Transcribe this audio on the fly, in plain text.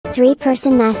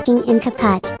3-person masking in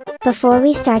Capcut. Before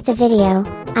we start the video,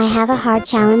 I have a hard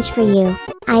challenge for you.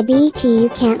 I bet you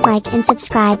can't like and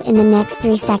subscribe in the next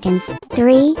 3 seconds.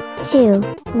 3, 2,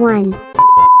 1.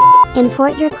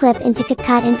 Import your clip into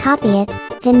Capcut and copy it,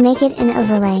 then make it an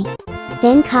overlay.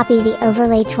 Then copy the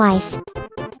overlay twice.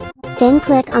 Then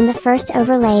click on the first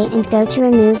overlay and go to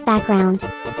remove background.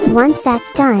 Once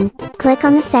that's done, click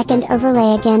on the second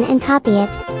overlay again and copy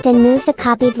it, then move the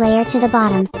copied layer to the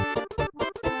bottom.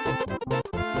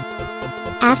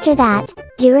 After that,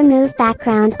 do remove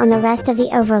background on the rest of the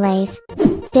overlays.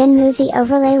 Then move the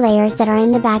overlay layers that are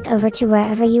in the back over to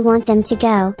wherever you want them to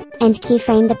go, and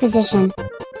keyframe the position.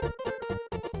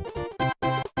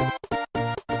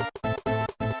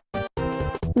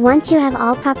 Once you have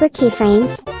all proper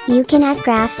keyframes, you can add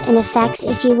graphs and effects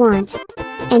if you want.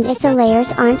 And if the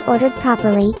layers aren't ordered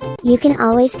properly, you can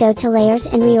always go to layers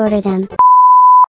and reorder them.